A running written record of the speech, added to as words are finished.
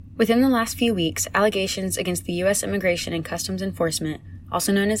Within the last few weeks, allegations against the U.S. Immigration and Customs Enforcement,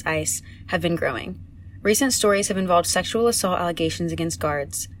 also known as ICE, have been growing. Recent stories have involved sexual assault allegations against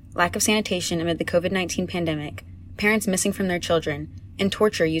guards, lack of sanitation amid the COVID-19 pandemic, parents missing from their children, and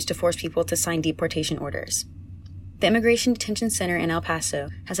torture used to force people to sign deportation orders. The Immigration Detention Center in El Paso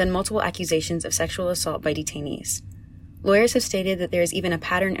has had multiple accusations of sexual assault by detainees. Lawyers have stated that there is even a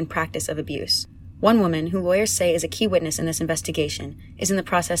pattern and practice of abuse. One woman, who lawyers say is a key witness in this investigation, is in the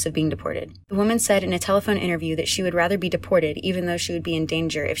process of being deported. The woman said in a telephone interview that she would rather be deported even though she would be in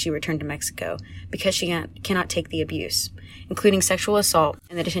danger if she returned to Mexico, because she cannot take the abuse, including sexual assault,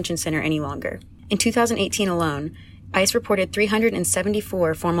 in the detention center any longer. In 2018 alone, ICE reported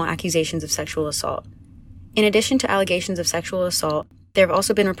 374 formal accusations of sexual assault. In addition to allegations of sexual assault, there have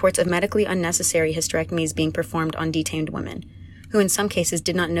also been reports of medically unnecessary hysterectomies being performed on detained women, who in some cases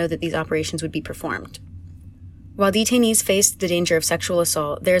did not know that these operations would be performed. While detainees face the danger of sexual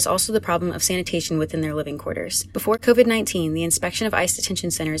assault, there is also the problem of sanitation within their living quarters. Before COVID-19, the inspection of ICE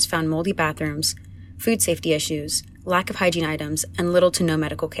detention centers found moldy bathrooms, food safety issues, lack of hygiene items, and little to no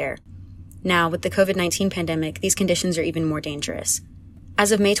medical care. Now, with the COVID-19 pandemic, these conditions are even more dangerous.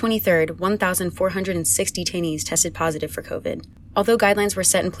 As of May 23rd, 1,406 detainees tested positive for COVID. Although guidelines were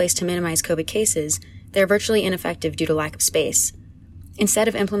set in place to minimize COVID cases, they are virtually ineffective due to lack of space. Instead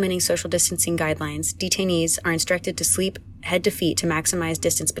of implementing social distancing guidelines, detainees are instructed to sleep head to feet to maximize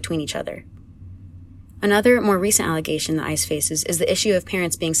distance between each other. Another, more recent allegation that ICE faces is the issue of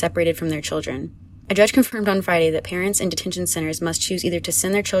parents being separated from their children. A judge confirmed on Friday that parents in detention centers must choose either to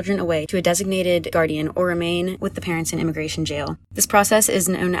send their children away to a designated guardian or remain with the parents in immigration jail. This process is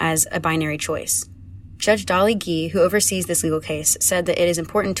known as a binary choice. Judge Dolly Gee, who oversees this legal case, said that it is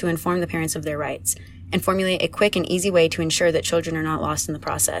important to inform the parents of their rights and formulate a quick and easy way to ensure that children are not lost in the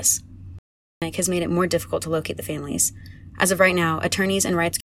process. It has made it more difficult to locate the families. As of right now, attorneys and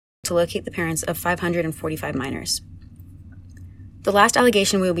rights to locate the parents of 545 minors. The last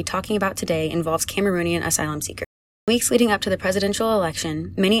allegation we will be talking about today involves Cameroonian asylum seekers. Weeks leading up to the presidential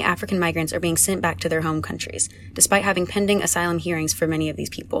election, many African migrants are being sent back to their home countries, despite having pending asylum hearings for many of these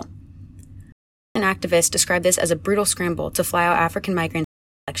people. An activist described this as a brutal scramble to fly out African migrants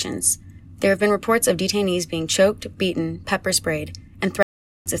in elections. There have been reports of detainees being choked, beaten, pepper sprayed, and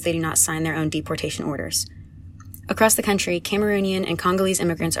threatened if they do not sign their own deportation orders. Across the country, Cameroonian and Congolese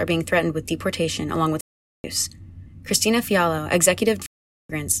immigrants are being threatened with deportation along with abuse. Christina Fialo, executive for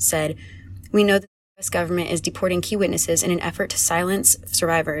immigrants, said, "We know that the U.S. government is deporting key witnesses in an effort to silence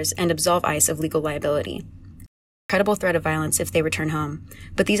survivors and absolve ICE of legal liability. Credible threat of violence if they return home.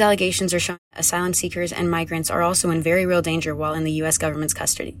 But these allegations are showing that asylum seekers and migrants are also in very real danger while in the U.S. government's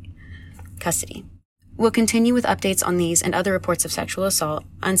custody. We'll continue with updates on these and other reports of sexual assault,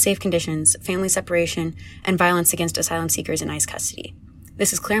 unsafe conditions, family separation, and violence against asylum seekers in ICE custody.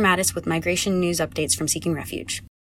 This is Claire Mattis with Migration News Updates from Seeking Refuge.